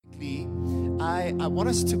quickly, I want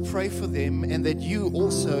us to pray for them, and that you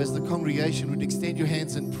also, as the congregation, would extend your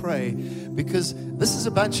hands and pray, because this is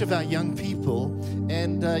a bunch of our young people.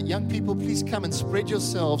 And young people, please come and spread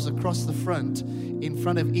yourselves across the front in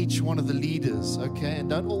front of each one of the leaders, okay?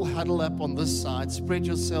 And don't all huddle up on this side. Spread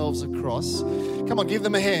yourselves across. Come on, give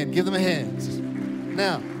them a hand. Give them a hand.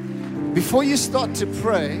 Now, before you start to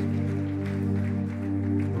pray,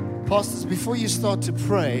 pastors, before you start to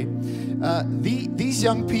pray, these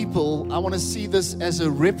young people, I want to see this as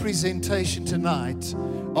a representation tonight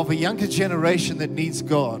of a younger generation that needs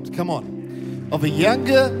God. Come on. Of a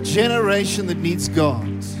younger generation that needs God.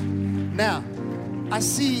 Now, I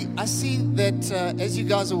see that as you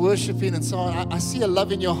guys are worshiping and so on, I see a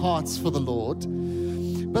love in your hearts for the Lord.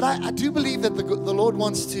 But I do believe that the Lord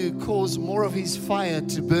wants to cause more of His fire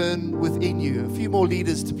to burn within you. A few more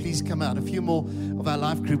leaders to please come out. A few more of our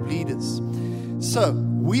life group leaders. So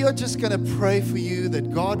we are just going to pray for you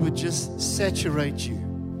that God would just saturate you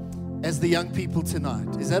as the young people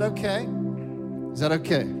tonight. Is that okay? Is that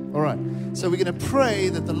okay? All right. So we're going to pray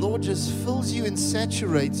that the Lord just fills you and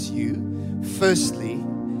saturates you, firstly.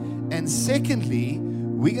 And secondly,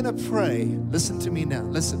 we're going to pray. Listen to me now.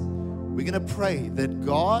 Listen. We're going to pray that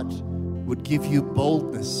God would give you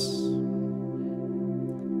boldness.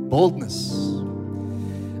 Boldness.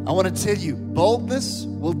 I want to tell you, boldness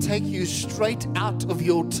will take you straight out of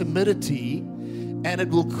your timidity, and it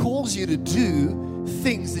will cause you to do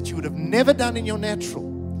things that you would have never done in your natural.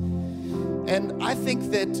 And I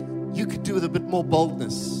think that you could do with a bit more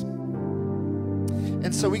boldness.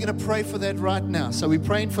 And so we're going to pray for that right now. So we're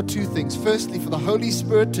praying for two things. Firstly, for the Holy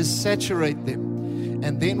Spirit to saturate them.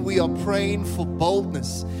 And then we are praying for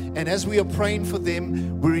boldness. And as we are praying for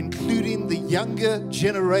them, we're including the younger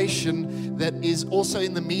generation that is also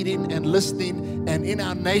in the meeting and listening and in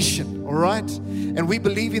our nation, all right? And we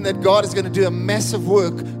believe in that God is going to do a massive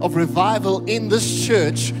work of revival in this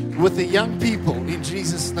church with the young people in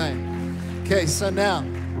Jesus' name. Okay, so now,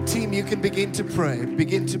 team, you can begin to pray.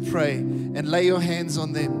 Begin to pray and lay your hands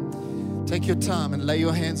on them. Take your time and lay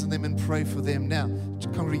your hands on them and pray for them. Now,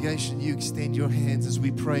 congregation, you extend your hands as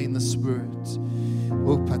we pray in the Spirit.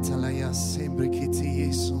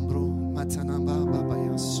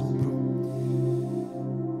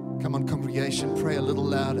 Come on, congregation, pray a little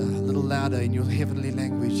louder in your heavenly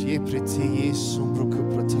language.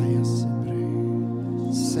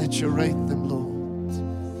 Saturate them, Lord.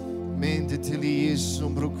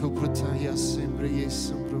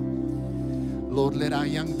 Lord, let our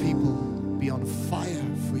young people be on fire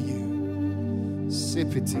for you.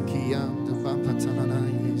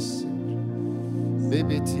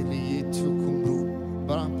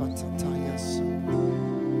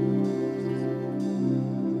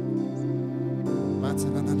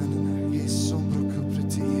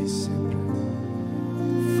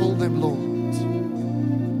 Fill them, Lord.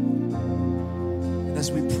 And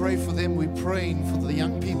as we pray for them, we're praying for the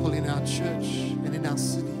young people in our church and in our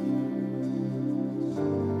city.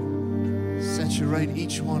 Saturate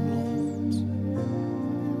each one, Lord.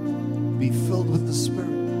 Be filled with the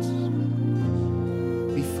Spirit.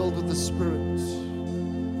 Be filled with the Spirit.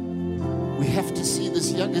 We have to see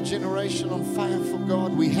this younger generation on fire for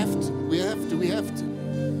God. We have to.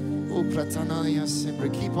 Oh, Pratanaya Sembre.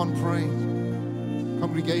 Keep on praying.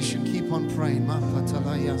 Congregation, keep on praying. Ma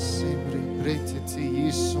Patalaya Sembre. Breteti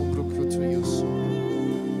Yesombro Kutu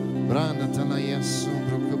Yosombro. Branda Talaya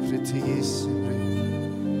Sombro Kupreti Yesembre.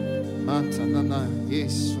 Matanana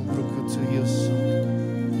Yesombro Kutu Yosombro.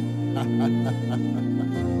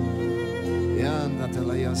 Yanda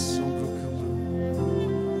Talaya Sombro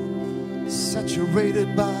Kutu.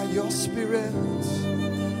 Saturated by your Spirit.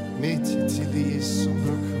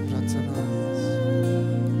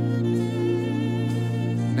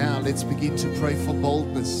 Now let's begin to pray for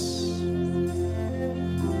boldness.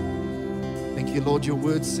 Thank you, Lord. Your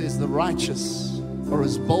word says the righteous are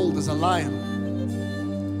as bold as a lion.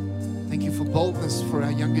 Thank you for boldness for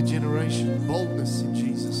our younger generation. Boldness in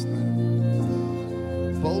Jesus'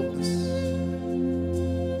 name. Boldness.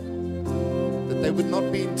 That they would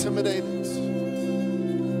not be intimidated.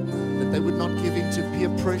 They would not give in to peer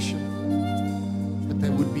pressure, but they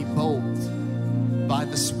would be bold by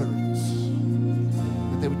the Spirit.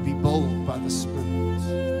 That they would be bold by the Spirit.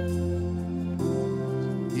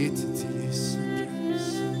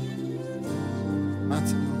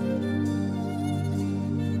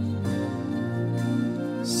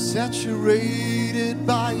 Saturated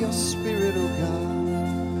by your Spirit, oh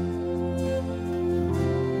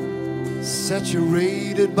God.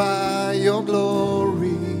 Saturated by your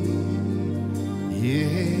glory.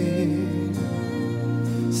 Yeah,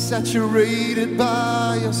 saturated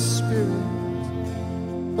by your Spirit.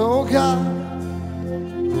 Oh God,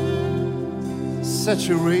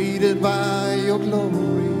 saturated by your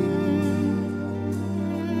glory.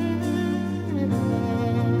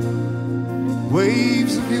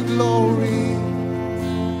 Waves of your glory,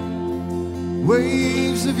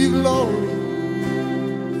 waves of your glory.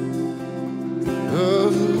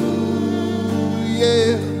 Oh,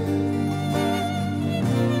 yeah.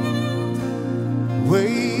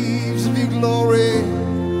 Waves of your glory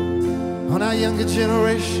on our younger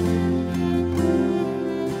generation.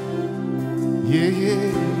 Yeah,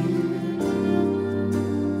 yeah.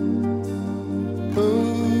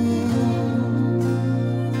 Oh,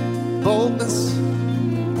 boldness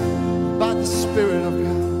by the Spirit of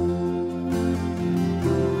God.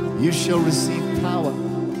 You shall receive power.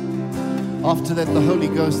 After that, the Holy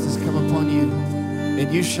Ghost has come upon you,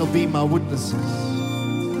 and you shall be my witnesses.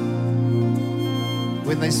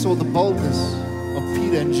 When they saw the boldness of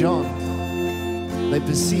Peter and John, they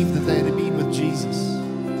perceived that they had been with Jesus.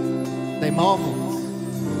 They marveled.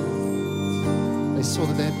 They saw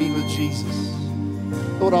that they had been with Jesus.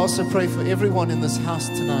 Lord, I also pray for everyone in this house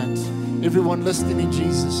tonight, everyone listening in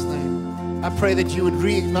Jesus' name. I pray that you would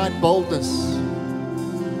reignite boldness.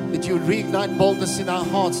 That you would reignite boldness in our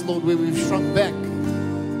hearts, Lord, where we've shrunk back.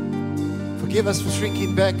 Forgive us for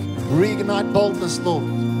shrinking back. Reignite boldness, Lord.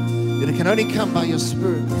 That it can only come by your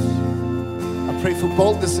Spirit. I pray for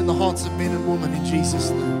boldness in the hearts of men and women in Jesus'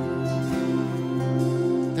 name.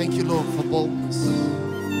 Thank you, Lord, for boldness.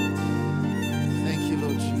 Thank you,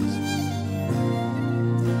 Lord Jesus.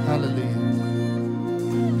 Hallelujah.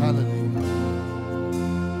 Hallelujah.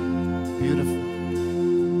 Beautiful.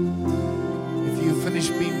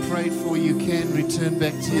 Being prayed for, you can return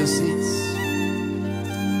back to your seats.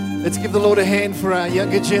 Let's give the Lord a hand for our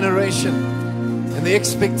younger generation and the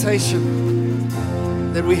expectation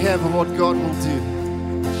that we have of what God will do.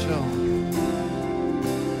 Sure.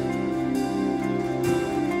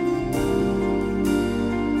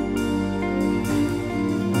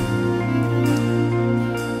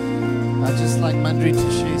 I'd just like Mandri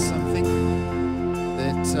to share something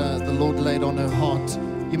that the Lord laid on her heart.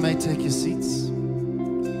 You may take your seats.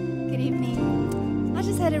 I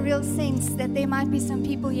just had a real sense that there might be some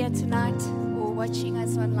people here tonight or watching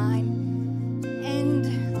us online. And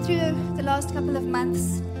through the last couple of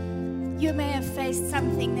months, you may have faced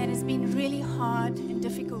something that has been really hard and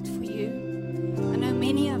difficult for you. I know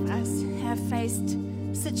many of us have faced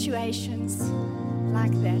situations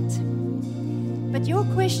like that. But your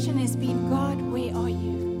question has been, God, where are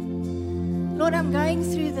you? Lord, I'm going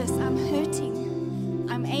through this. I'm hurting.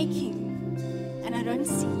 I'm aching. And I don't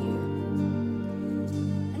see you.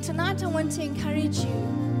 Tonight I want to encourage you,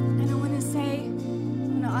 and I want to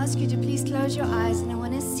ask you to please close your eyes, and I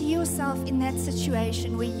want to see yourself in that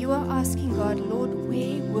situation where you are asking God, Lord,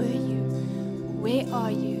 where were you? Where are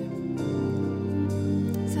you?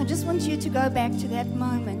 So I just want you to go back to that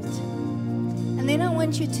moment, and then I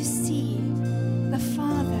want you to see the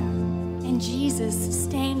Father and Jesus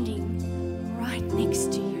standing right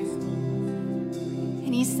next to you,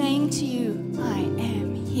 and He's saying to you, I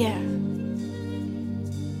am here.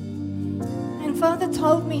 Father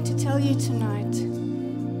told me to tell you tonight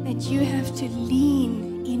that you have to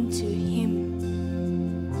lean into Him.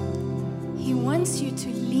 He wants you to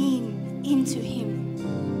lean into Him.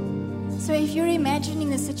 So if you're imagining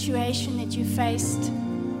the situation that you faced,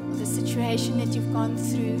 or the situation that you've gone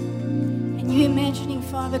through, and you're imagining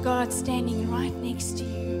Father God standing right next to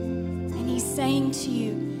you, and He's saying to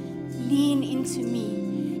you, lean into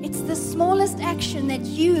me. It's the smallest action that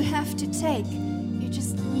you have to take. You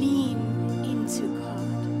just lean to God,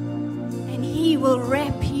 and He will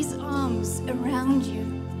wrap His arms around you.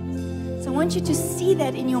 So I want you to see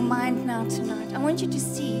that in your mind now tonight. I want you to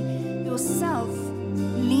see yourself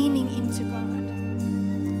leaning into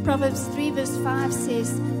God. Proverbs 3 verse 5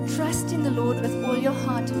 says, trust in the Lord with all your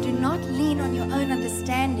heart and do not lean on your own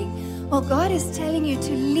understanding. Well, God is telling you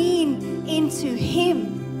to lean into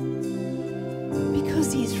Him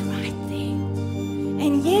because He's right there.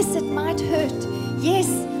 And yes, it might hurt. Yes,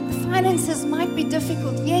 finances might be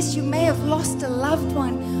difficult. Yes, you may have lost a loved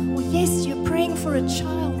one. Or yes, you're praying for a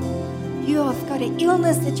child. You have got an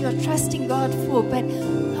illness that you are trusting God for. But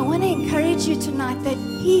I want to encourage you tonight that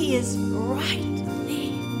He is right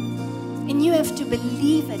there. And you have to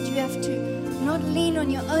believe it. You have to not lean on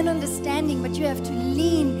your own understanding, but you have to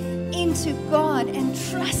lean into God and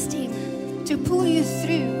trust Him to pull you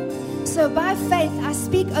through. So by faith, I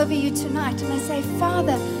speak over you tonight and I say,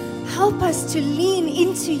 Father, help us to lean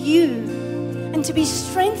into you and to be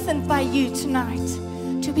strengthened by you tonight,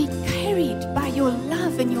 to be carried by your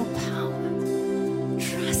love and your power.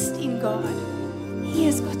 Trust in God. He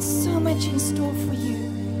has got so much in store for you.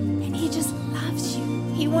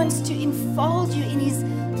 wants to enfold you in His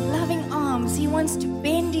loving arms. He wants to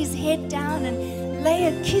bend His head down and lay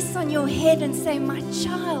a kiss on your head and say, my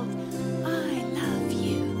child, I love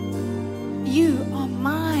you. You are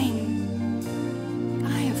mine.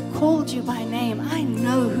 I have called you by name. I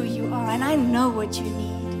know who you are and I know what you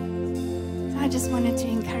need. So I just wanted to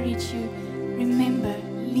encourage you. Remember,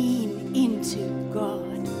 lean into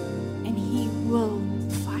God and He will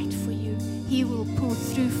fight for you. He will pull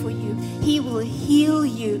through for you. He will heal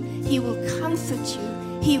you. He will comfort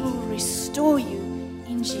you. He will restore you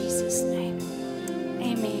in Jesus' name.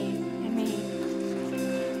 Amen. Amen.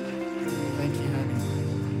 Thank you, honey.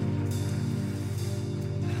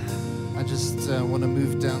 I just want to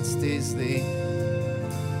move downstairs there.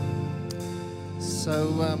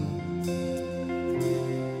 So,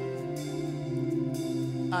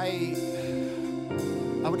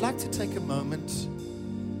 I would like to take a moment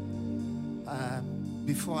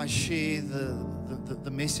before I share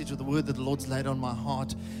the message or the word that the Lord's laid on my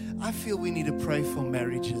heart. I feel we need to pray for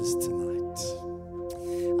marriages tonight.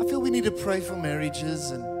 I feel we need to pray for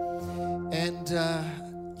marriages, and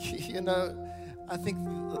you know, I think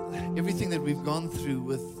everything that we've gone through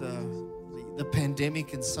with the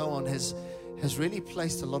pandemic and so on has really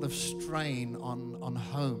placed a lot of strain on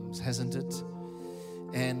homes, hasn't it?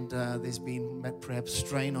 And there's been perhaps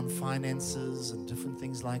strain on finances and different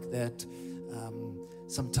things like that.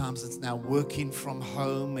 Sometimes it's now working from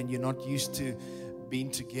home and you're not used to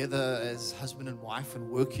being together as husband and wife and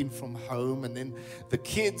working from home. And then the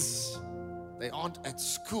kids, they aren't at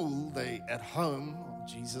school, they're at home. Oh,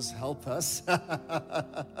 Jesus, help us.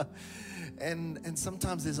 and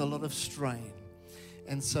sometimes there's a lot of strain.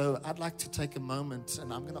 And so I'd like to take a moment,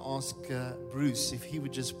 and I'm going to ask Bruce if he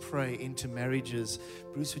would just pray into marriages.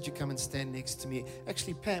 Bruce, would you come and stand next to me?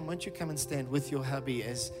 Actually, Pam, why don't you come and stand with your hubby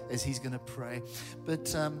as he's going to pray.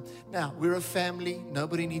 But now, we're a family.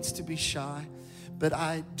 Nobody needs to be shy. But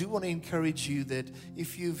I do want to encourage you that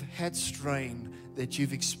if you've had strain that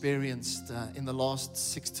you've experienced in the last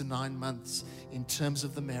 6 to 9 months in terms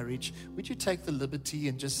of the marriage, would you take the liberty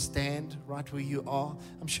and just stand right where you are?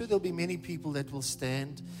 I'm sure there'll be many people that will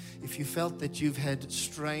stand. If you felt that you've had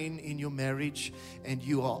strain in your marriage and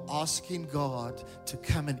you are asking God to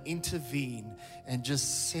come and intervene and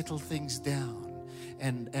just settle things down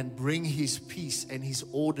and bring His peace and His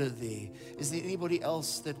order there. Is there anybody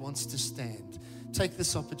else that wants to stand? Take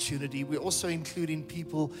this opportunity. We're also including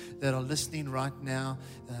people that are listening right now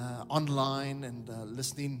online and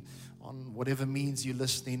listening on whatever means you're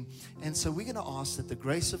listening. And so we're going to ask that the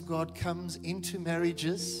grace of God comes into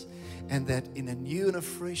marriages and that in a new and a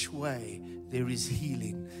fresh way there is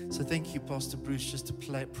healing. So thank you, Pastor Bruce, just to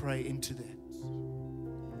pray into that.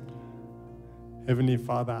 Heavenly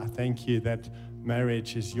Father, I thank you that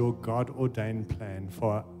marriage is your God-ordained plan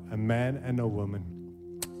for a man and a woman,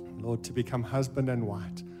 Lord, to become husband and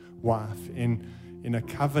wife in a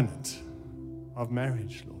covenant of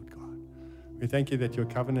marriage, Lord God. We thank you that your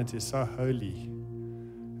covenant is so holy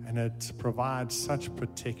and it provides such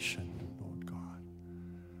protection, Lord God.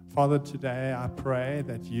 Father, today I pray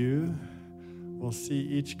that you will see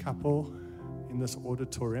each couple in this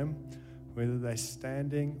auditorium, whether they're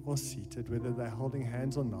standing or seated, whether they're holding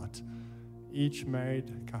hands or not, each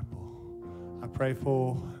married couple. I pray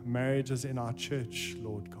for marriages in our church,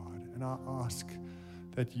 Lord God. And I ask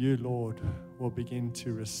that you, Lord, will begin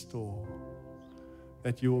to restore,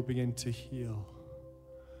 that you will begin to heal,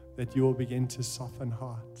 that you will begin to soften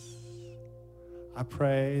hearts. I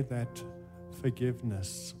pray that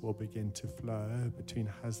forgiveness will begin to flow between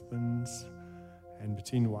husbands and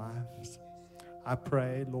between wives. I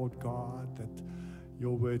pray, Lord God, that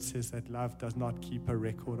your word says that love does not keep a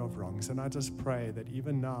record of wrongs. And I just pray that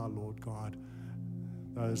even now, Lord God,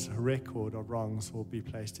 those record of wrongs will be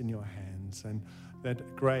placed in your hands and that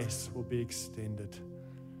grace will be extended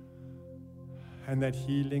and that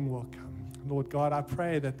healing will come. Lord God, I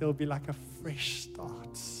pray that there'll be like a fresh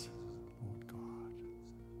start, Lord God,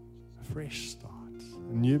 a fresh start,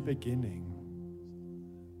 a new beginning.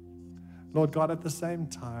 Lord God, at the same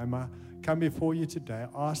time, I come before you today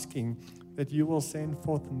asking that you will send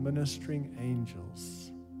forth ministering angels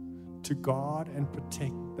to guard and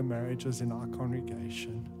protect the marriages in our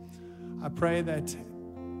congregation. I pray that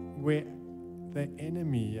where the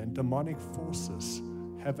enemy and demonic forces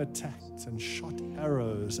have attacked and shot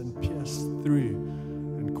arrows and pierced through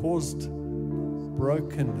and caused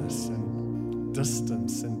brokenness and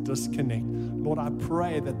distance and disconnect, Lord, I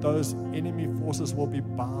pray that those enemy forces will be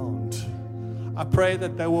bound. I pray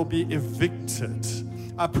that they will be evicted.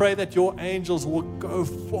 I pray that your angels will go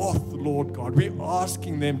forth, Lord God. We're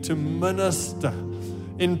asking them to minister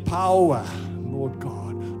in power, Lord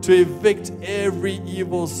God, to evict every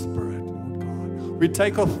evil spirit, Lord God. We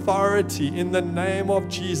take authority in the name of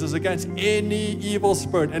Jesus against any evil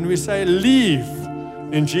spirit, and we say, leave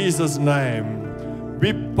in Jesus' name.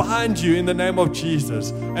 We bind you in the name of Jesus,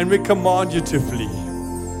 and we command you to flee.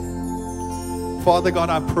 Father God,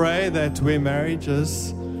 I pray that where marriages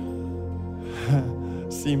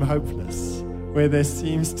seem hopeless, where there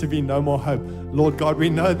seems to be no more hope, Lord God, we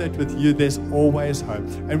know that with you there's always hope.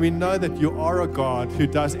 And we know that you are a God who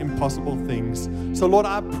does impossible things. So Lord,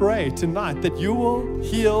 I pray tonight that you will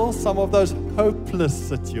heal some of those hopeless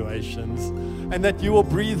situations, and that you will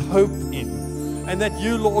breathe hope in. And that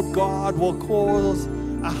you, Lord God, will cause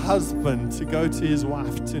a husband to go to his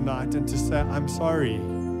wife tonight and to say, I'm sorry.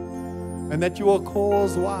 And that you will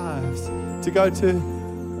cause wives to go to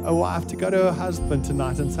a wife to go to her husband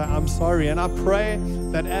tonight and say, I'm sorry. And I pray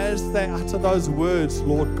that as they utter those words,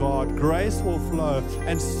 Lord God, grace will flow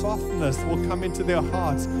and softness will come into their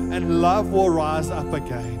hearts and love will rise up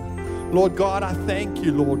again. Lord God, I thank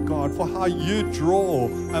you, Lord God, for how you draw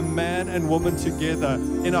a man and woman together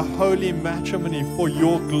in a holy matrimony for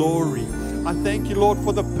your glory. I thank you, Lord,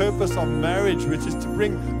 for the purpose of marriage, which is to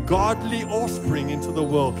bring godly offspring into the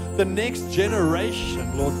world, the next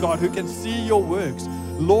generation, Lord God, who can see your works.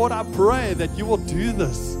 Lord, I pray that you will do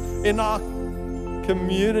this in our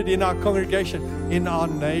community, in our congregation, in our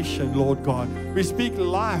nation, Lord God. We speak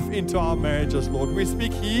life into our marriages, Lord. We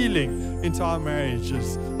speak healing into our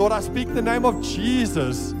marriages. Lord, I speak the name of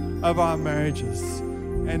Jesus over our marriages.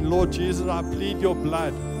 And Lord Jesus, I plead your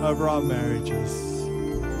blood over our marriages.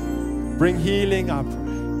 Bring healing, I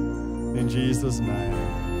pray. In Jesus' name,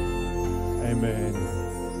 amen.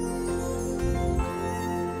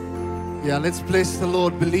 Yeah, let's bless the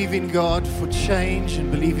Lord, believing God for change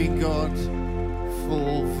and believing God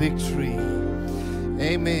for victory.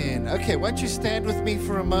 Amen. Okay, why don't you stand with me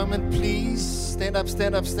for a moment, please? Stand up,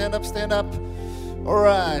 stand up, stand up, stand up. All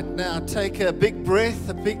right, now take a big breath,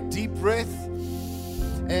 a big deep breath,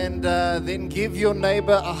 and then give your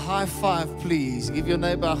neighbor a high five, please. Give your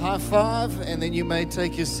neighbor a high five, and then you may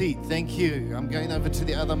take your seat. Thank you. I'm going over to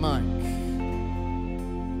the other mic.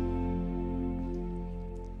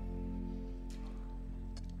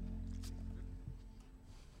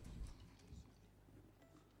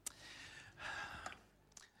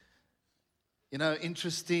 You know,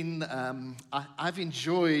 interesting, I've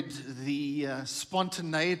enjoyed the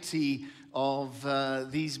spontaneity of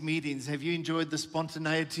these meetings. Have you enjoyed the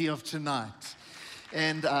spontaneity of tonight?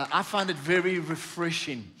 And I find it very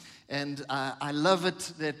refreshing. And I love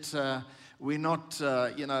it that we're not,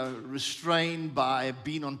 restrained by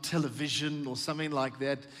being on television or something like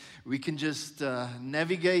that. We can just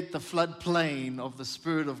navigate the floodplain of the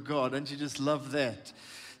Spirit of God. Don't you just love that?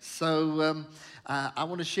 So I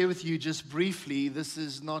want to share with you just briefly. This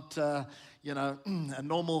is not, a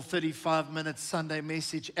normal 35-minute Sunday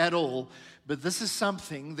message at all. But this is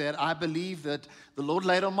something that I believe that the Lord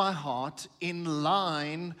laid on my heart in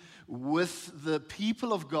line with the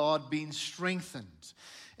people of God being strengthened.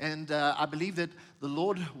 And I believe that the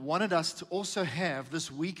Lord wanted us to also have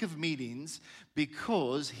this week of meetings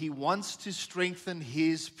because He wants to strengthen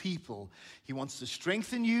His people. He wants to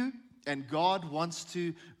strengthen you, and God wants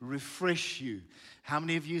to refresh you. How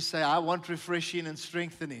many of you say, I want refreshing and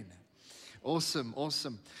strengthening? Awesome,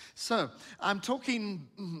 awesome. So I'm talking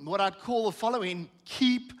what I'd call the following: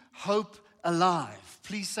 keep hope alive.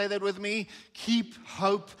 Please say that with me. Keep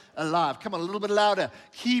hope alive. Come on, a little bit louder.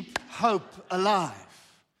 Keep hope alive.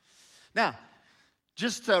 Now,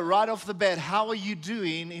 just right off the bat, how are you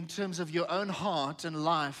doing in terms of your own heart and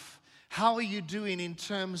life? How are you doing in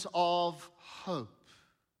terms of hope?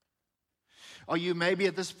 Are you maybe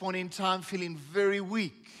at this point in time feeling very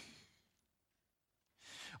weak?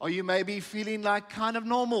 Are you maybe feeling like kind of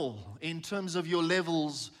normal in terms of your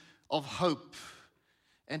levels of hope?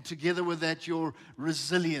 And together with that, your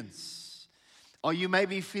resilience. Are you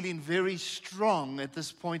maybe feeling very strong at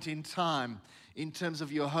this point in time in terms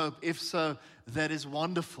of your hope? If so, that is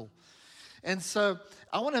wonderful. And so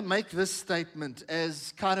I want to make this statement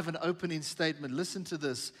as kind of an opening statement. Listen to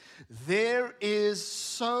this. There is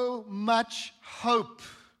so much hope,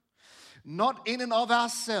 not in and of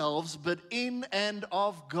ourselves, but in and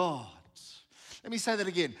of God. Let me say that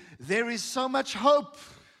again. There is so much hope,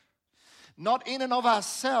 not in and of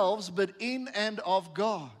ourselves, but in and of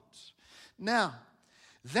God. Now,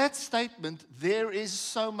 that statement, there is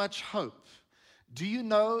so much hope, do you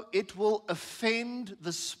know it will offend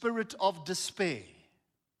the spirit of despair?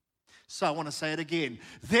 So I want to say it again.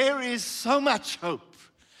 There is so much hope.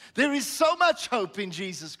 There is so much hope in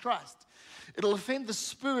Jesus Christ. It'll offend the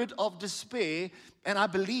spirit of despair, and I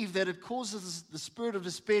believe that it causes the spirit of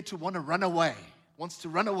despair to want to run away, wants to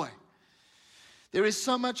run away. There is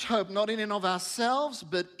so much hope, not in and of ourselves,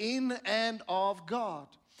 but in and of God.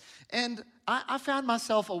 And I found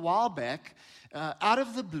myself a while back, out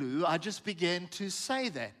of the blue, I just began to say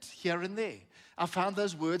that here and there. I found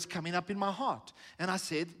those words coming up in my heart. And I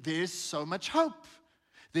said, there's so much hope.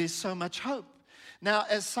 There's so much hope. Now,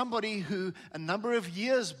 as somebody who a number of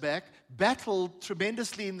years back battled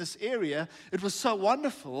tremendously in this area, it was so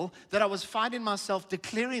wonderful that I was finding myself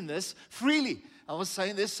declaring this freely. I was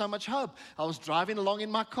saying there's so much hope. I was driving along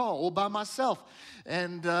in my car all by myself.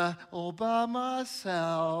 And all by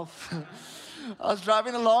myself. I was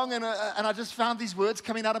driving along and I just found these words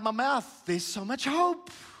coming out of my mouth. There's so much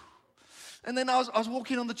hope. And then I was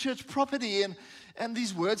walking on the church property and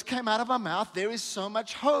these words came out of my mouth. There is so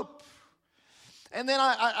much hope. And then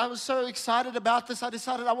I was so excited about this, I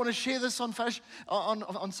decided I want to share this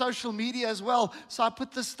on social media as well. So I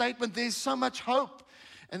put this statement, there's so much hope.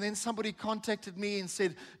 And then somebody contacted me and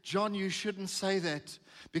said, John, you shouldn't say that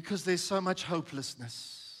because there's so much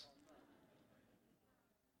hopelessness.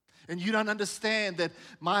 And you don't understand that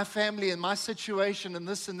my family and my situation and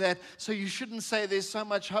this and that, so you shouldn't say there's so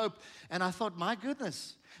much hope. And I thought, my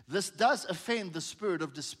goodness, this does offend the spirit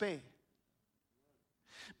of despair.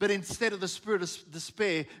 But instead of the spirit of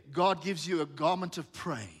despair, God gives you a garment of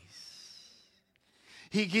praise.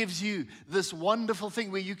 He gives you this wonderful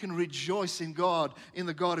thing where you can rejoice in God, in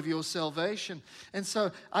the God of your salvation. And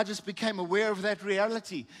so I just became aware of that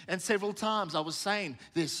reality. And several times I was saying,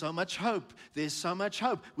 there's so much hope. There's so much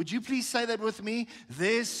hope. Would you please say that with me?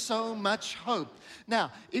 There's so much hope.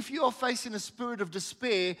 Now, if you are facing a spirit of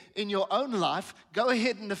despair in your own life, go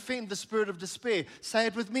ahead and offend the spirit of despair. Say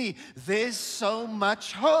it with me. There's so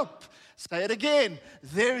much hope. Say it again.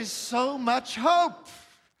 There is so much hope.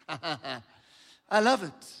 I love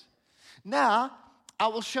it. Now, I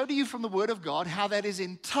will show to you from the Word of God how that is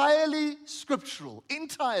entirely scriptural.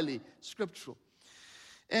 Entirely scriptural.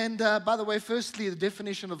 And by the way, firstly, the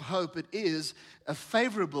definition of hope, it is a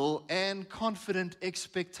favorable and confident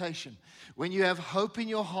expectation. When you have hope in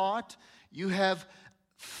your heart, you have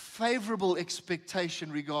favorable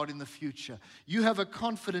expectation regarding the future. You have a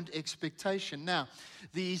confident expectation. Now,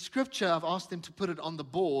 the scripture, I've asked them to put it on the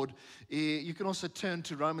board. You can also turn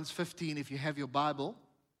to Romans 15 if you have your Bible.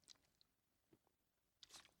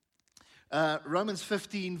 Romans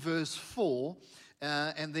 15 verse 4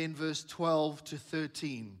 and then verse 12 to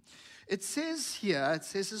 13. It says here, it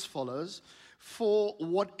says as follows, for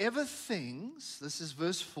whatever things, this is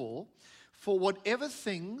verse 4, for whatever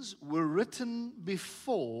things were written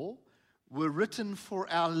before were written for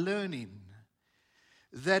our learning,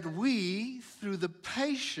 that we, through the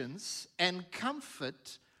patience and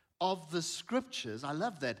comfort of the Scriptures, I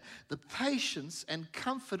love that, the patience and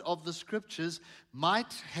comfort of the Scriptures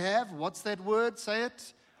might have, what's that word? Say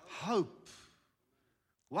it, hope.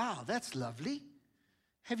 Wow, that's lovely.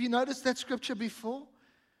 Have you noticed that Scripture before?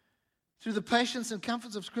 Through the patience and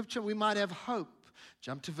comforts of Scripture, we might have hope.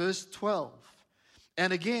 Jump to verse 12.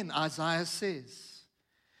 And again, Isaiah says,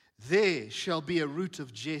 there shall be a root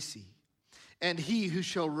of Jesse, and he who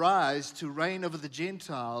shall rise to reign over the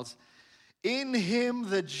Gentiles. In him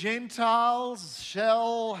the Gentiles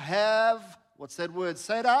shall have, what's that word?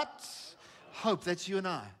 Say that. Hope. That's you and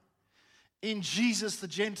I. In Jesus the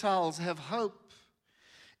Gentiles have hope.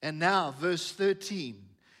 And now, verse 13.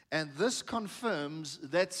 And this confirms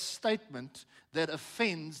that statement that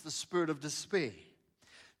offends the spirit of despair.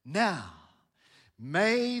 Now,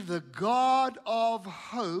 may the God of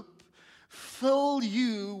hope fill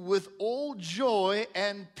you with all joy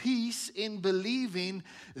and peace in believing,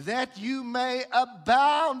 that you may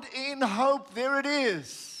abound in hope. There it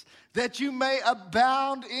is. That you may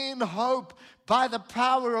abound in hope by the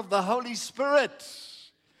power of the Holy Spirit.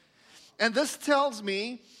 And this tells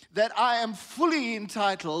me that I am fully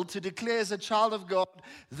entitled to declare as a child of God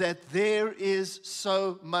that there is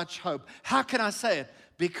so much hope. How can I say it?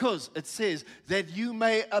 Because it says that you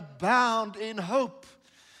may abound in hope.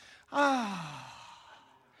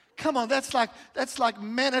 Come on, that's like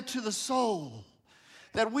manna to the soul.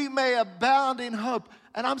 That we may abound in hope.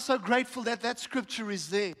 And I'm so grateful that that scripture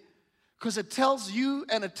is there. Because it tells you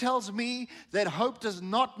and it tells me that hope does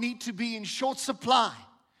not need to be in short supply.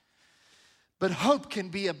 But hope can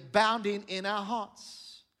be abounding in our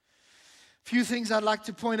hearts. A few things I'd like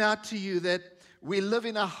to point out to you, that we live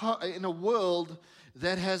in a world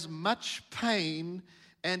that has much pain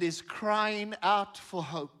and is crying out for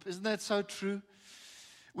hope. Isn't that so true?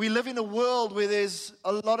 We live in a world where there's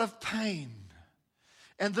a lot of pain.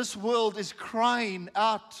 And this world is crying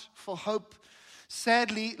out for hope,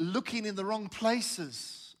 sadly looking in the wrong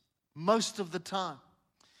places most of the time.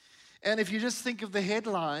 And if you just think of the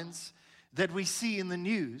headlines, that we see in the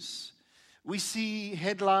news, we see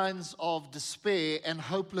headlines of despair and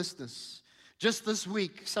hopelessness. Just this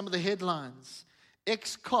week, some of the headlines: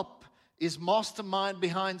 ex-cop is mastermind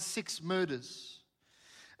behind 6 murders.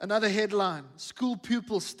 Another headline: school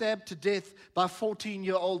pupil stabbed to death by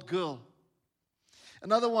 14-year-old girl.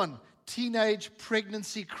 Another one: teenage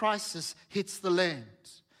pregnancy crisis hits the land.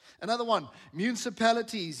 Another one: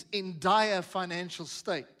 municipalities in dire financial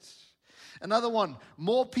state. Another one: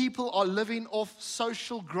 more people are living off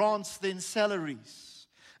social grants than salaries.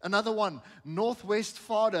 Another one: Northwest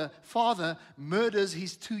father murders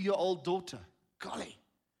his 2-year-old daughter. Golly.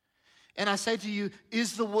 And I say to you,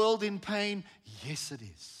 is the world in pain? Yes, it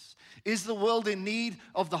is. Is the world in need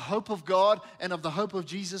of the hope of God and of the hope of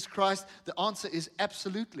Jesus Christ? The answer is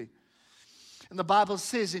absolutely. And the Bible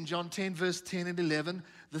says in John 10, verse 10 and 11,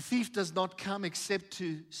 the thief does not come except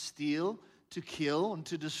to steal, to kill, and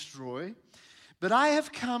to destroy. But I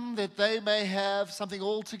have come that they may have something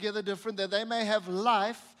altogether different, that they may have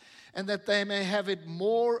life, and that they may have it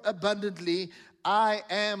more abundantly. I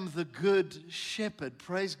am the good shepherd.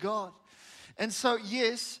 Praise God. And so,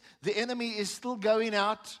 yes, the enemy is still going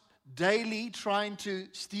out daily trying to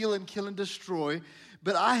steal and kill and destroy.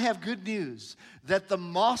 But I have good news that the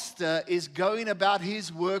Master is going about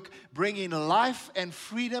his work, bringing life and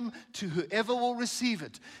freedom to whoever will receive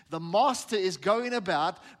it. The Master is going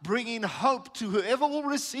about bringing hope to whoever will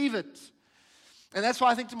receive it. And that's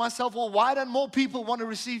why I think to myself, well, why don't more people want to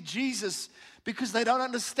receive Jesus? Because they don't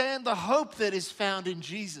understand the hope that is found in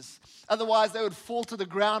Jesus. Otherwise, they would fall to the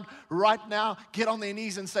ground right now, get on their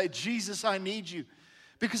knees and say, Jesus, I need you.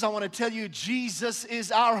 Because I want to tell you, Jesus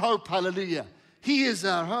is our hope. Hallelujah. He is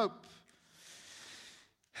our hope.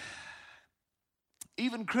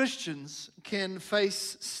 Even Christians can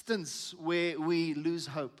face stints where we lose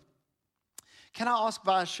hope. Can I ask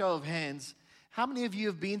by a show of hands, how many of you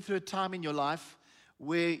have been through a time in your life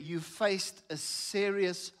where you faced a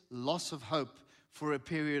serious loss of hope for a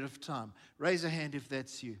period of time? Raise a hand if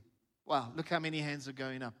that's you. Wow, look how many hands are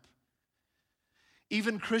going up.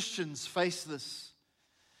 Even Christians face this,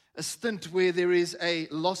 a stint where there is a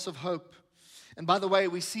loss of hope. And by the way,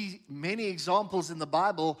 we see many examples in the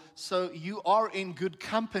Bible, so you are in good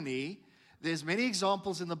company. There's many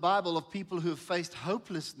examples in the Bible of people who have faced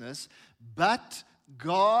hopelessness, but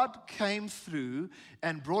God came through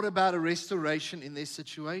and brought about a restoration in their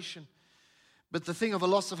situation. But the thing of a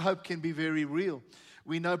loss of hope can be very real.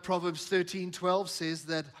 We know Proverbs 13:12 says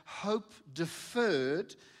that hope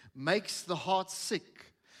deferred makes the heart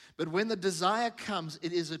sick. But when the desire comes,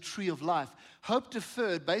 it is a tree of life. Hope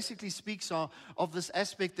deferred basically speaks of this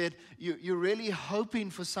aspect that you're really hoping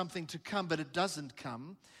for something to come, but it doesn't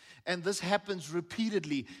come. And this happens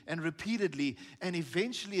repeatedly, and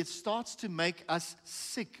eventually it starts to make us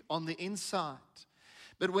sick on the inside.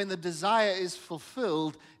 But when the desire is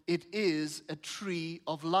fulfilled, it is a tree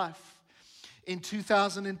of life. In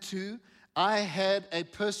 2002, I had a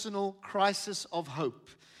personal crisis of hope.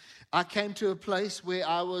 I came to a place where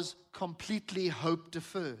I was completely hope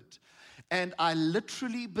deferred. And I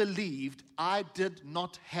literally believed I did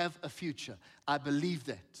not have a future. I believed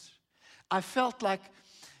that. I felt like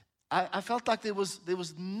there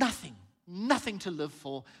was nothing to live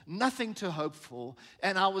for, nothing to hope for.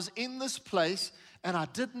 And I was in this place and I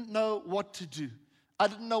didn't know what to do.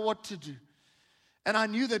 And I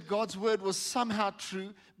knew that God's word was somehow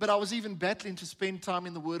true, but I was even battling to spend time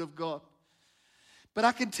in the word of God. But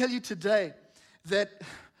I can tell you today that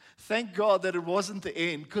thank God that it wasn't the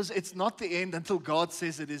end, because it's not the end until God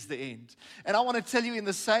says it is the end. And I want to tell you in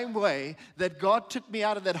the same way that God took me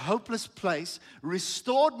out of that hopeless place,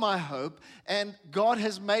 restored my hope, and God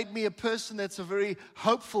has made me a person that's a very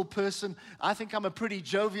hopeful person. I think I'm a pretty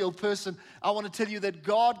jovial person. I want to tell you that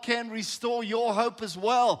God can restore your hope as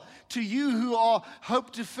well. To you who are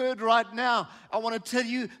hope deferred right now, I want to tell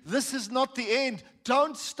you this is not the end.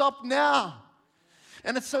 Don't stop now.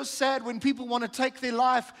 And it's so sad when people want to take their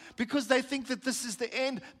life because they think that this is the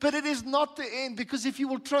end. But it is not the end, because if you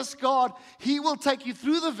will trust God, He will take you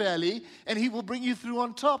through the valley and He will bring you through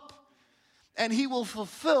on top. And He will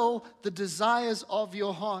fulfill the desires of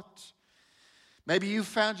your heart. Maybe you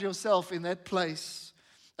found yourself in that place,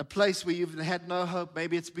 a place where you've had no hope.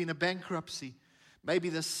 Maybe it's been a bankruptcy. Maybe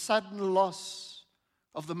the sudden loss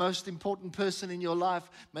of the most important person in your life.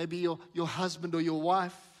 Maybe your husband or your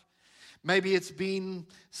wife. Maybe it's been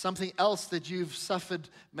something else that you've suffered.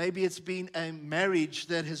 Maybe it's been a marriage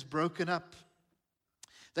that has broken up.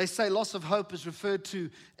 They say loss of hope is referred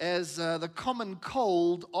to as the common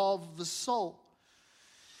cold of the soul.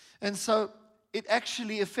 And so it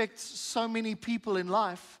actually affects so many people in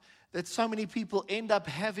life that so many people end up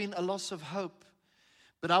having a loss of hope.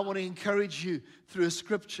 But I want to encourage you through a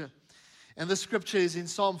scripture. And the scripture is in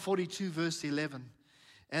Psalm 42, verse 11.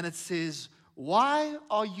 And it says, "Why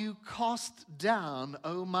are you cast down,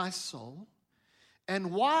 O my soul?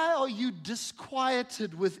 And why are you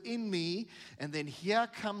disquieted within me?" And then here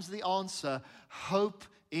comes the answer: hope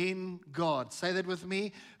in God. Say that with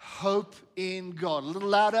me. Hope in God. A little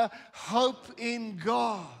louder. Hope in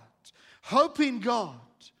God. Hope in God.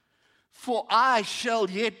 For I shall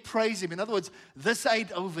yet praise him. In other words, this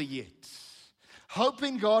ain't over yet. Hope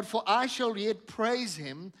in God, for I shall yet praise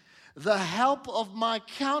him, the help of my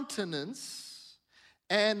countenance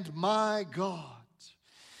and my God.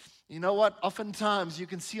 You know what? Oftentimes you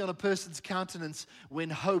can see on a person's countenance when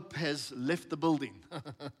hope has left the building.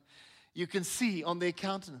 You can see on their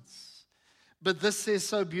countenance. But this says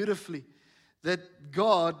so beautifully that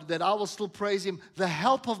God, that I will still praise him, the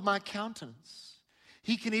help of my countenance.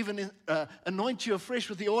 He can even anoint you afresh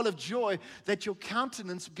with the oil of joy, that your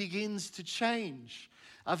countenance begins to change.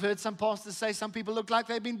 I've heard some pastors say some people look like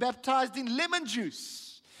they've been baptized in lemon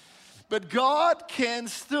juice. But God can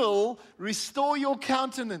still restore your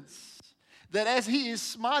countenance. That as he is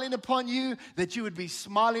smiling upon you, that you would be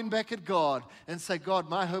smiling back at God and say, "God,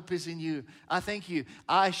 my hope is in you. I thank you.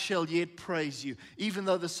 I shall yet praise you," even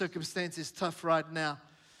though the circumstance is tough right now.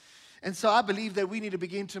 And so I believe that we need to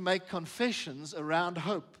begin to make confessions around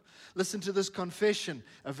hope. Listen to this confession,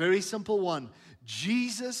 a very simple one.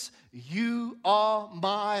 Jesus, you are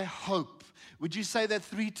my hope. Would you say that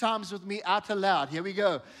 3 times with me out aloud? Here we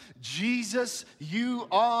go. Jesus, you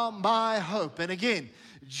are my hope. And again,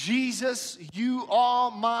 Jesus, you are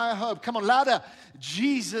my hope. Come on, louder.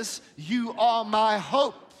 Jesus, you are my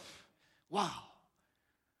hope. Wow.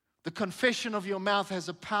 The confession of your mouth has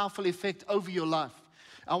a powerful effect over your life.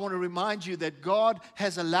 I want to remind you that God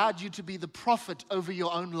has allowed you to be the prophet over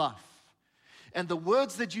your own life. And the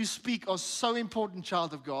words that you speak are so important,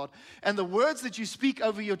 child of God. And the words that you speak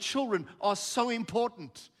over your children are so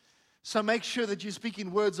important. So make sure that you speak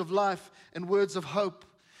in words of life and words of hope.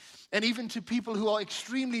 And even to people who are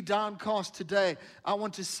extremely downcast today, I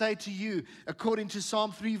want to say to you, according to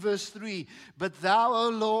Psalm 3, verse 3, "But thou, O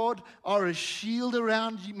Lord, are a shield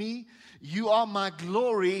around me. You are my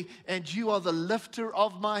glory, and you are the lifter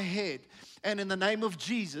of my head." And in the name of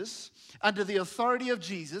Jesus, under the authority of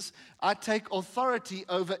Jesus, I take authority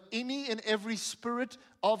over any and every spirit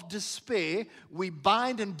of despair. We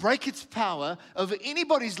bind and break its power over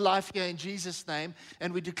anybody's life here in Jesus' name,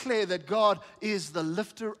 and we declare that God is the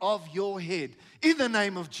lifter of your head in the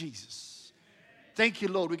name of Jesus. Thank you,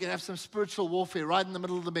 Lord. We can have some spiritual warfare right in the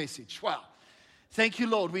middle of the message. Wow. Thank you,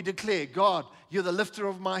 Lord. We declare, God, you're the lifter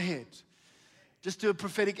of my head. Just do a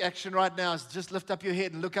prophetic action right now. Just lift up your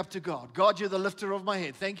head and look up to God. God, you're the lifter of my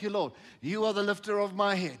head. Thank you, Lord. You are the lifter of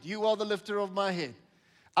my head. You are the lifter of my head.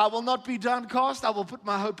 I will not be downcast. I will put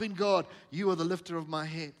my hope in God. You are the lifter of my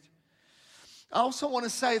head. I also want to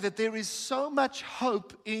say that there is so much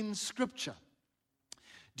hope in Scripture.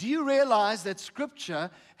 Do you realize that Scripture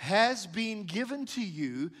has been given to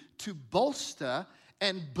you to bolster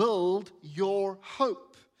and build your hope?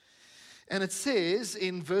 And it says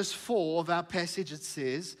in verse 4 of our passage, it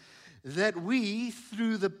says that we,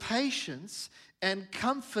 through the patience and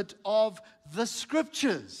comfort of the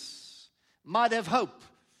Scriptures, might have hope.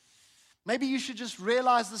 Maybe you should just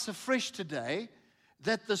realize this afresh today,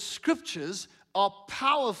 that the Scriptures are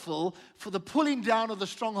powerful for the pulling down of the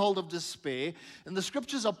stronghold of despair, and the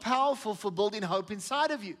Scriptures are powerful for building hope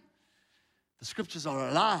inside of you. The Scriptures are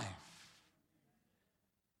alive.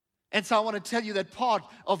 And so I want to tell you that part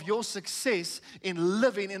of your success in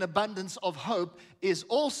living in abundance of hope is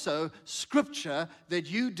also Scripture that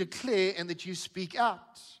you declare and that you speak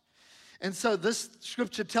out. And so this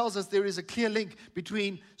Scripture tells us there is a clear link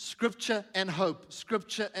between Scripture and hope.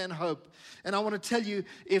 Scripture and hope. And I want to tell you,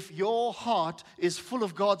 if your heart is full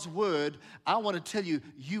of God's Word, I want to tell you,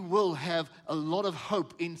 you will have a lot of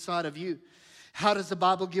hope inside of you. How does the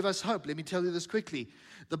Bible give us hope? Let me tell you this quickly.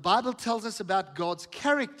 The Bible tells us about God's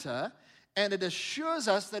character, and it assures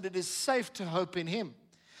us that it is safe to hope in Him.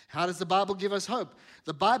 How does the Bible give us hope?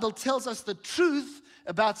 The Bible tells us the truth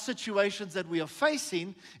about situations that we are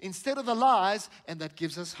facing instead of the lies, and that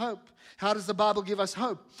gives us hope. How does the Bible give us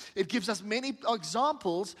hope? It gives us many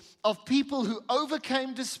examples of people who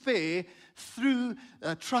overcame despair through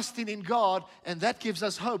trusting in God, and that gives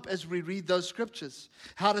us hope as we read those scriptures.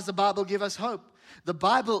 How does the Bible give us hope? The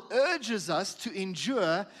Bible urges us to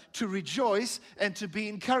endure, to rejoice, and to be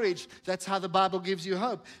encouraged. That's how the Bible gives you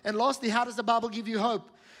hope. And lastly, how does the Bible give you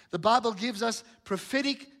hope? The Bible gives us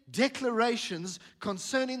prophetic declarations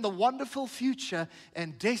concerning the wonderful future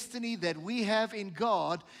and destiny that we have in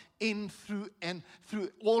God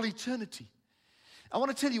through all eternity. I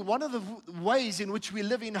want to tell you, one of the ways in which we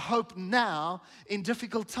live in hope now, in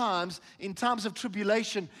difficult times, in times of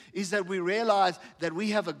tribulation, is that we realize that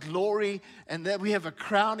we have a glory and that we have a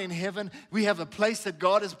crown in heaven. We have a place that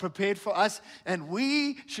God has prepared for us, and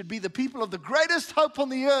we should be the people of the greatest hope on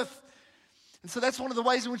the earth. And so that's one of the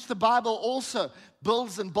ways in which the Bible also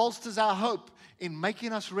builds and bolsters our hope, in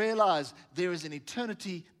making us realize there is an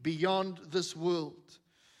eternity beyond this world.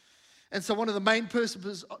 And so one of the main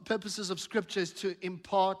purposes of Scripture is to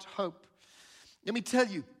impart hope. Let me tell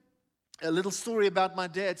you a little story about my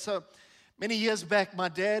dad. So many years back, my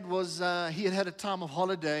dad he had a time of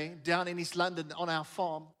holiday down in East London on our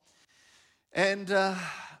farm. And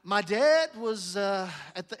my dad was,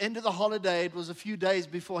 at the end of the holiday, it was a few days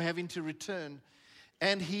before having to return.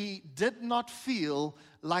 And he did not feel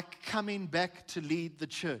like coming back to lead the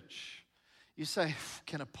church. You say,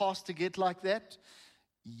 can a pastor get like that?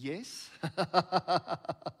 Yes.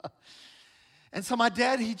 And so my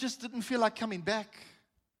dad, he just didn't feel like coming back.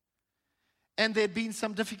 And there'd been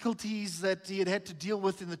some difficulties that he had to deal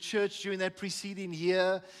with in the church during that preceding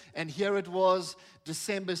year. And here it was,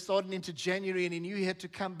 December, starting into January, and he knew he had to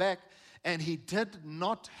come back. And he did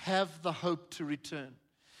not have the hope to return.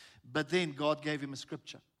 But then God gave him a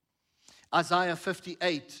scripture. Isaiah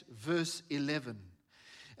 58, verse 11.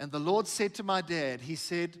 And the Lord said to my dad, he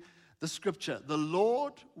said, the scripture, the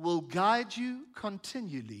Lord will guide you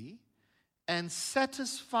continually and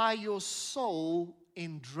satisfy your soul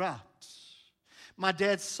in drought. My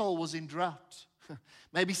dad's soul was in drought.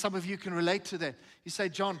 Maybe some of you can relate to that. You say,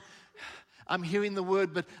 John, I'm hearing the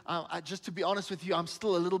word, but just to be honest with you, I'm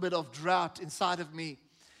still a little bit of drought inside of me.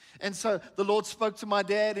 And so the Lord spoke to my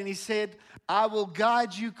dad and he said, I will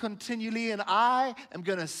guide you continually and I am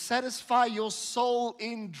going to satisfy your soul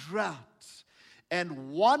in drought.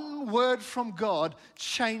 And one word from God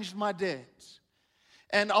changed my dad.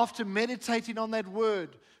 And after meditating on that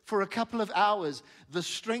word for a couple of hours, the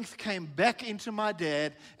strength came back into my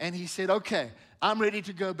dad, and he said, okay, I'm ready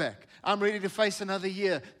to go back. I'm ready to face another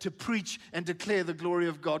year to preach and declare the glory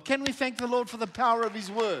of God. Can we thank the Lord for the power of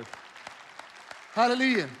his word?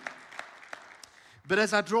 Hallelujah. But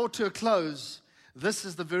as I draw to a close, this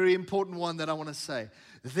is the very important one that I want to say.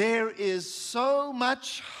 There is so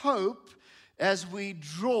much hope as we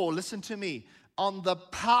draw, listen to me, on the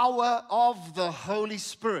power of the Holy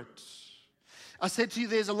Spirit. I said to you,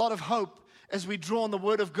 there's a lot of hope as we draw on the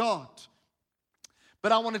Word of God.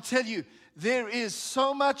 But I want to tell you, there is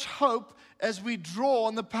so much hope as we draw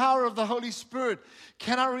on the power of the Holy Spirit.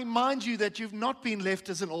 Can I remind you that you've not been left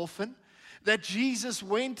as an orphan? That Jesus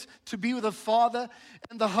went to be with the Father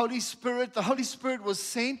and the Holy Spirit. The Holy Spirit was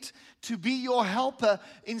sent to be your helper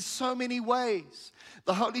in so many ways.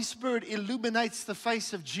 The Holy Spirit illuminates the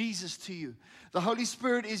face of Jesus to you. The Holy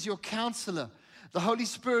Spirit is your counselor. The Holy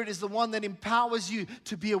Spirit is the one that empowers you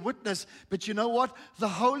to be a witness. But you know what? The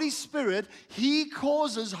Holy Spirit, He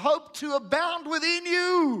causes hope to abound within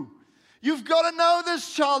you. You've got to know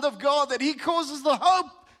this, child of God, that He causes the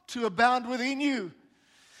hope to abound within you.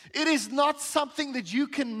 It is not something that you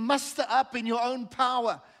can muster up in your own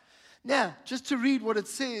power. Now, just to read what it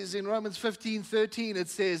says in Romans 15:13, it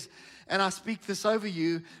says, and I speak this over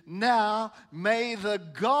you, now may the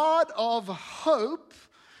God of hope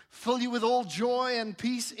fill you with all joy and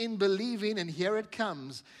peace in believing, and here it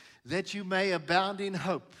comes, that you may abound in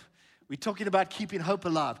hope. We're talking about keeping hope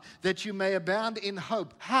alive. That you may abound in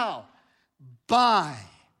hope. How? By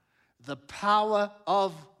the power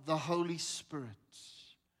of the Holy Spirit.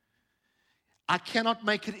 I cannot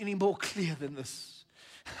make it any more clear than this.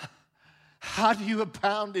 How do you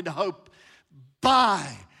abound in hope? By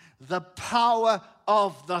the power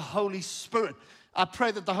of the Holy Spirit. I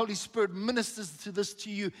pray that the Holy Spirit ministers to this to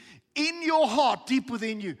you in your heart, deep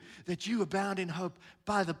within you, that you abound in hope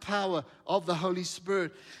by the power of the Holy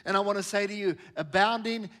Spirit. And I want to say to you,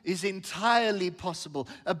 abounding is entirely possible.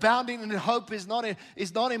 Abounding in hope is not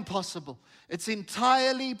impossible. It's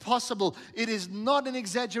entirely possible. It is not an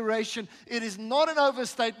exaggeration. It is not an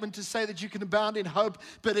overstatement to say that you can abound in hope,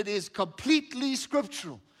 but it is completely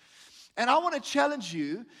scriptural. And I want to challenge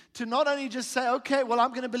you to not only just say, okay, well, I'm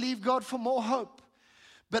going to believe God for more hope,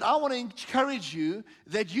 but I want to encourage you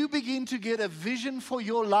that you begin to get a vision for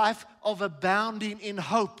your life of abounding in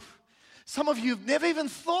hope. Some of you have never even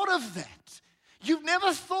thought of that. You've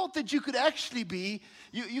never thought that you could actually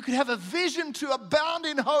you could have a vision to abound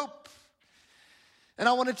in hope. And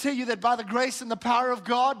I want to tell you that by the grace and the power of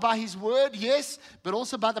God, by His Word, yes, but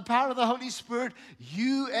also by the power of the Holy Spirit,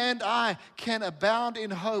 you and I can abound in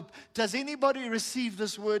hope. Does anybody receive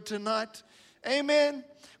this word tonight? Amen.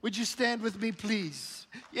 Would you stand with me, please?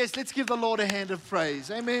 Yes, let's give the Lord a hand of praise.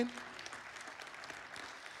 Amen.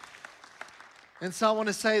 And so I want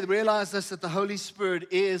to say, realize this, that the Holy Spirit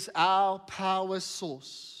is our power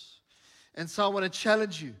source. And so I want to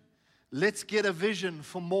challenge you. Let's get a vision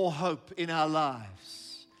for more hope in our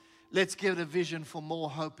lives. Let's get a vision for more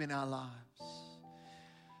hope in our lives.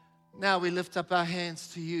 Now we lift up our hands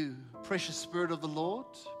to you, precious Spirit of the Lord.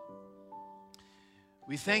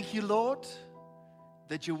 We thank you, Lord,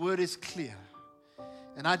 that your word is clear.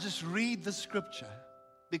 And I just read the scripture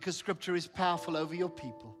because scripture is powerful over your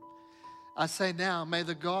people. I say now, may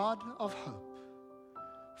the God of hope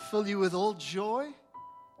fill you with all joy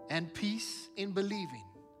and peace in believing,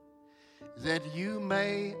 that you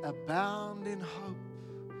may abound in hope.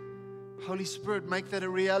 Holy Spirit, make that a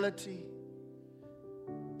reality,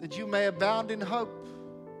 that you may abound in hope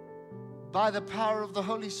by the power of the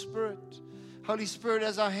Holy Spirit. Holy Spirit,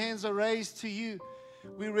 as our hands are raised to you,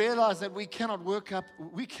 we realize that we cannot work up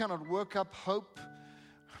hope.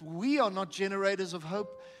 We are not generators of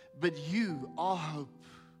hope, but you are hope.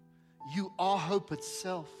 You are hope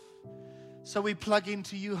itself. So we plug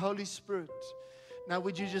into you, Holy Spirit. Now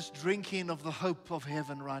would you just drink in of the hope of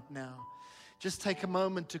heaven right now? Just take a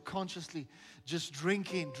moment to consciously just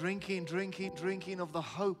drink in of the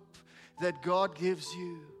hope that God gives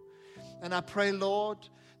you. And I pray, Lord,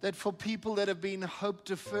 that for people that have been hope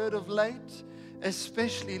deferred of late,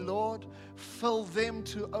 especially, Lord, fill them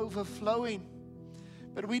to overflowing.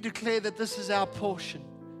 But we declare that this is our portion.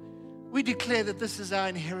 We declare that this is our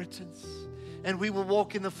inheritance, and we will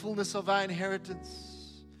walk in the fullness of our inheritance.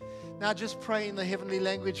 Now just pray in the heavenly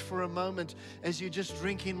language for a moment as you just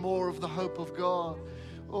drink in more of the hope of God.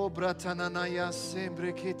 Would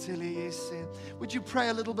you pray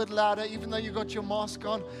a little bit louder, even though you got your mask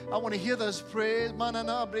on? I want to hear those prayers.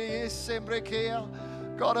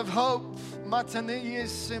 God of hope,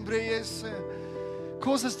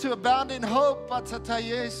 cause us to abound in hope.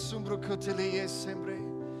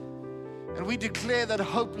 And we declare that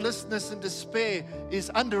hopelessness and despair is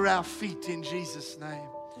under our feet in Jesus' name.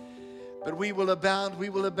 But we will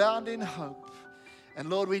abound in hope. And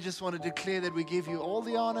Lord, we just want to declare that we give you all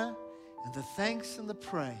the honor and the thanks and the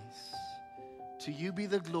praise. To you be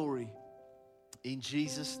the glory in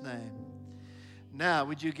Jesus' name. Now,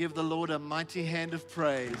 would you give the Lord a mighty hand of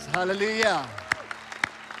praise? Hallelujah.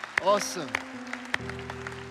 Awesome.